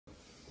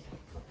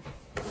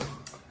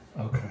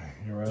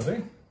You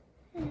ready?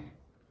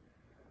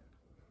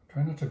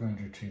 Try not to grind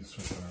your teeth,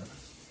 sweetheart.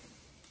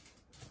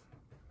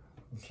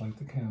 Let's light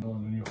the candle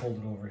and then you hold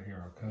it over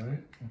here, okay?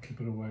 And keep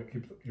it away.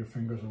 Keep your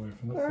fingers away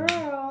from the flame.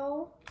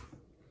 Girl.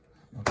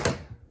 Okay.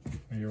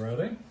 Are you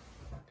ready?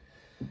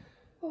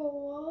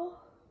 Oh,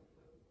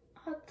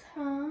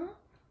 Ata,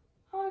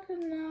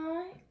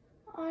 Adonai,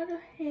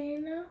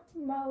 Eloheinu,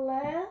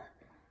 Melech,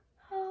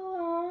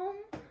 Haolam,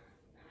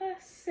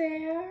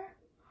 Haser,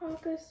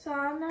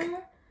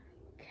 Hagasana,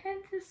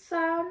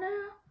 Kentisana,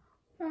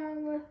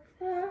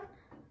 Maritha,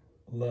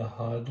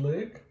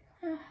 Lahadlik,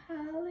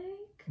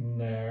 Ahalik,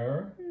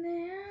 Ner,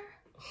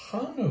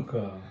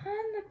 Hanukkah.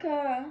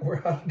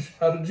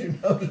 How did you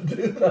know to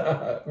do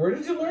that? Where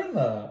did you learn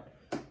that?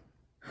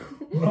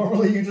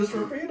 Normally you just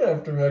repeat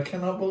after me. I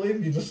cannot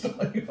believe you just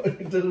you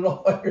did it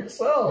all by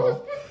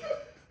yourself.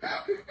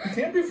 It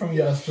can't be from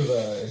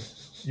yesterday.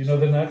 You know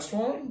the next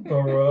one?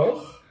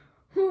 Baruch,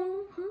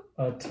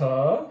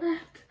 Ata,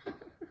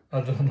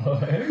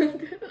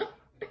 Adonai,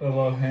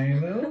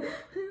 Eloheinu,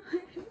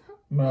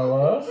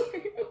 Melech,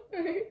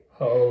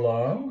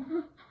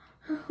 Haolam,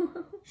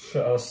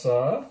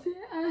 She'asa,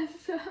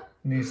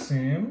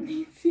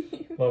 Nisim,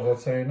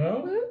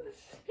 Lavotenu,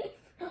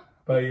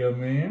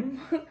 Bayamim,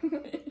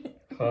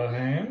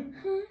 Hahem,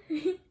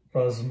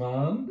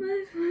 Bazman,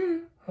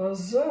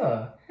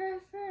 Hazeh.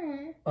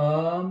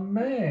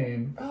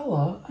 Amen.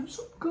 Bella,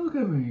 look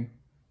at me.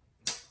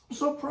 I'm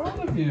so proud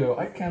of you.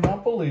 I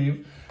cannot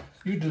believe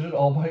you did it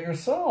all by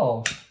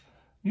yourself.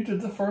 You did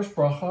the first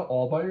bracha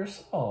all by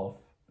yourself.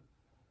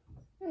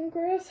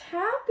 Girl's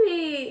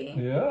happy.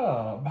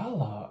 Yeah,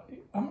 Bella,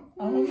 I'm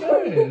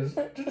amazed.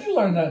 Did you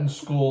learn that in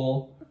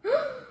school?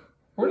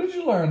 Where did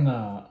you learn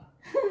that?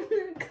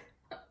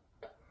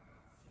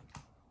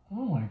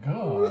 Oh my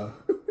God.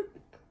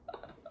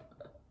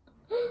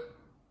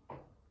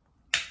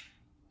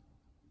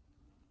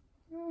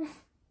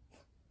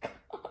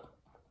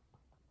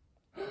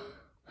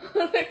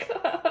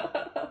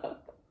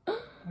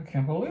 I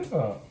can't believe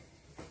that.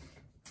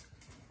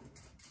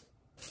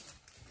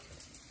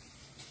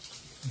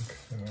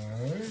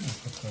 Okay,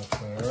 put that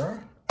there.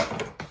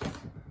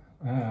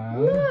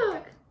 And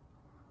look!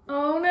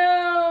 Oh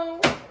no!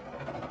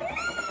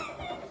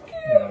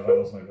 Yeah, that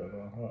wasn't a good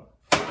one.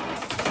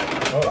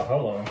 Oh,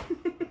 hello.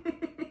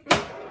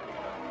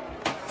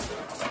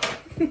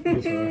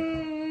 This way.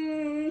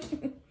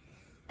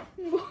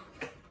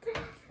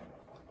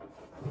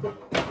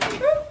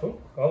 Oh,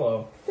 hello.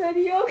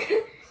 Daddy,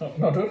 okay? Oh,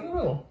 no, do it in the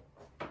middle.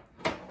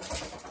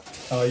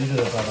 Oh, you did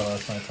it better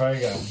last night. Try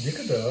again. You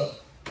can do it.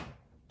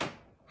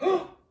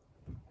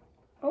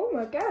 Oh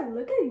my God,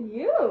 look at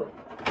you.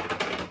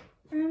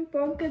 And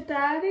Bunka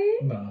Daddy?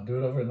 No, do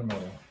it over in the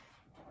middle.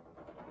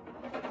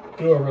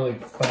 Do a really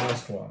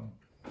fast one.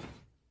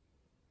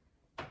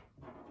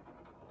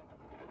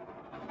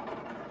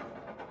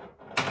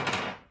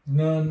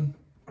 None.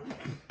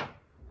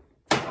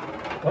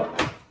 Oh.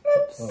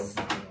 Oops.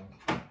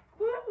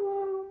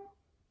 Oh.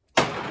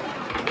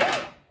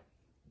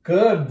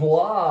 Good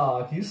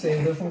block. You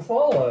saved it from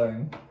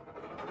falling.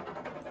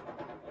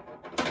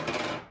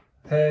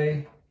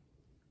 Hey.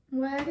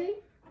 Ready?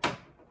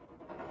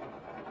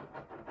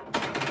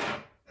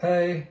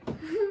 Hey.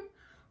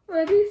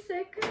 Ready,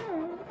 set,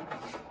 go.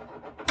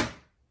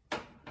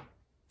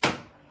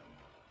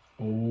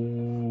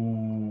 Ooh.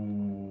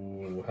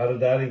 How did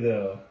Daddy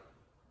do?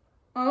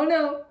 Oh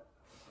no.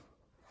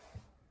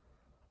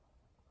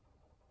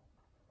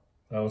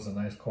 That was a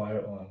nice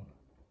quiet one.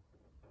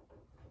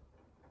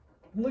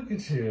 Look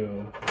at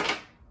you.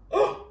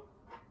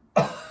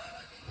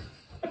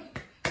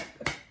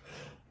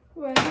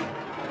 Ready?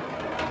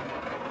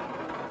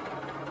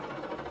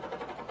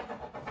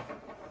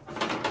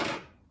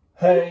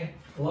 Hey.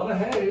 A lot of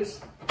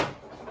hays.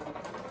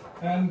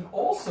 And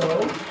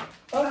also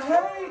a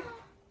hey.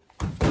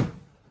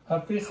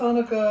 Happy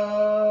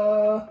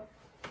Hanukkah.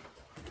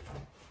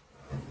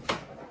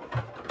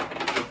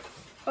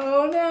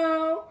 Oh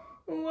no.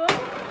 What?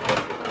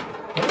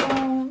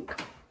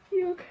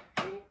 You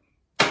okay?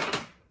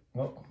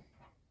 Oh.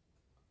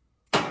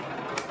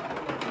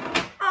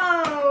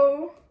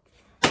 Oh.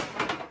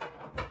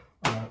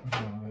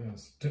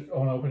 Yes. Do you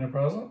want to open your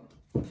present?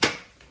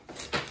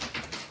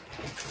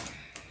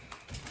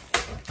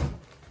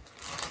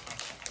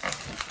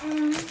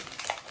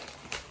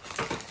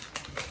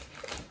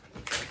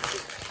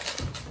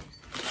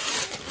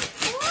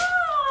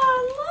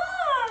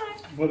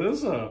 What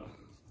is that?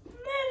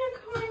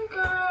 Unicorn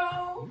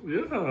girl.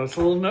 Yeah, it's a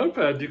little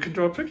notepad. You can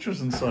draw pictures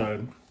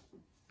inside.